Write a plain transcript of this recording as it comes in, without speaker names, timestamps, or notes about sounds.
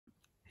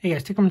Hey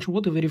guys, welcome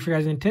to the video for you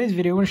guys. In today's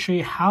video, I want to show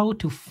you how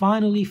to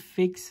finally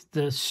fix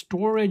the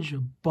storage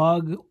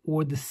bug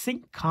or the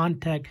sync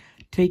contact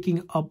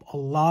taking up a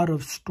lot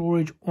of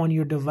storage on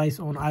your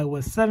device on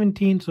iOS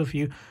 17. So if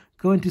you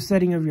go into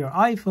setting of your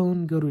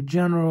iPhone, go to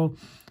general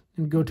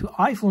and go to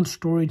iPhone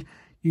storage,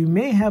 you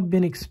may have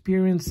been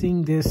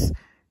experiencing this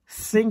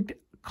synced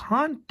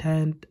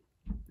content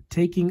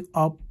taking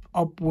up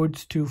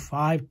upwards to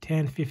 5,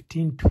 10,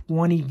 15,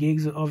 20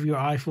 gigs of your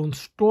iPhone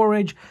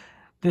storage.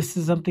 This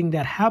is something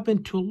that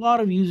happened to a lot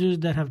of users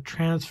that have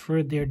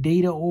transferred their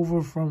data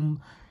over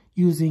from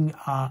using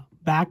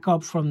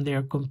backup from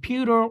their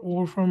computer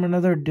or from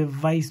another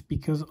device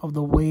because of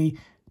the way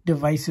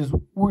devices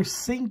were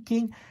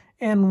syncing.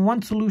 And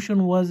one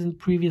solution wasn't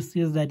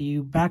previously is that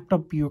you backed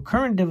up your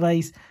current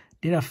device,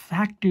 did a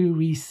factory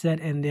reset,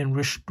 and then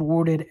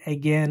restored it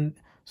again.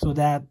 So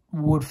that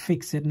would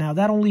fix it. Now,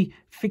 that only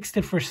fixed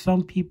it for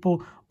some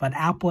people, but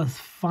Apple has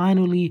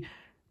finally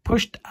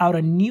pushed out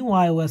a new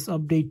iOS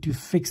update to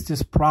fix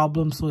this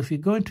problem. So if you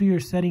go into your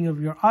setting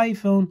of your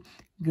iPhone,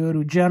 go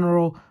to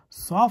General,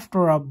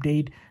 Software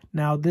Update.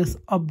 Now this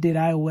update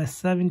iOS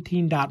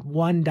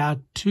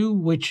 17.1.2,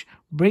 which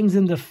brings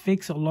in the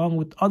fix along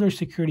with other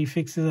security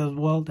fixes as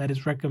well that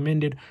is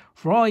recommended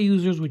for all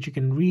users, which you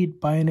can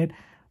read by it.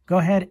 Go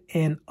ahead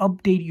and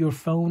update your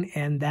phone,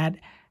 and that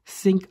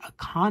sync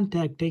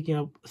contact taking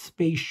up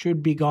space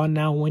should be gone.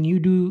 Now, when you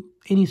do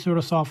any sort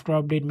of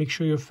software update, make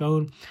sure your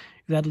phone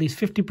is at least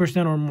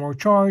 50% or more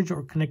charged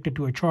or connected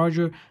to a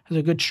charger, has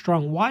a good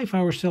strong Wi-Fi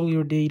or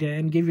cellular data,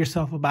 and give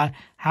yourself about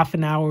half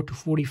an hour to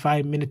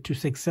 45 minutes to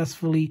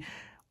successfully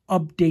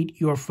update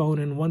your phone.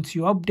 And once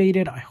you update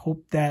it, I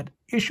hope that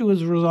issue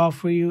is resolved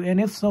for you. And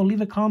if so,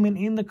 leave a comment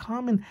in the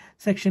comment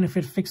section if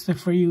it fixed it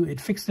for you.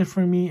 It fixed it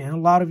for me and a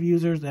lot of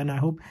users, and I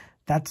hope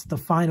that's the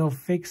final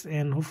fix,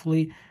 and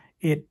hopefully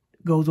it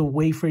goes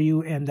away for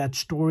you and that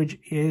storage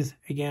is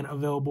again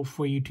available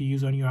for you to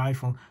use on your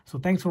iPhone. So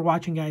thanks for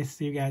watching, guys.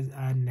 See you guys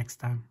next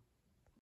time.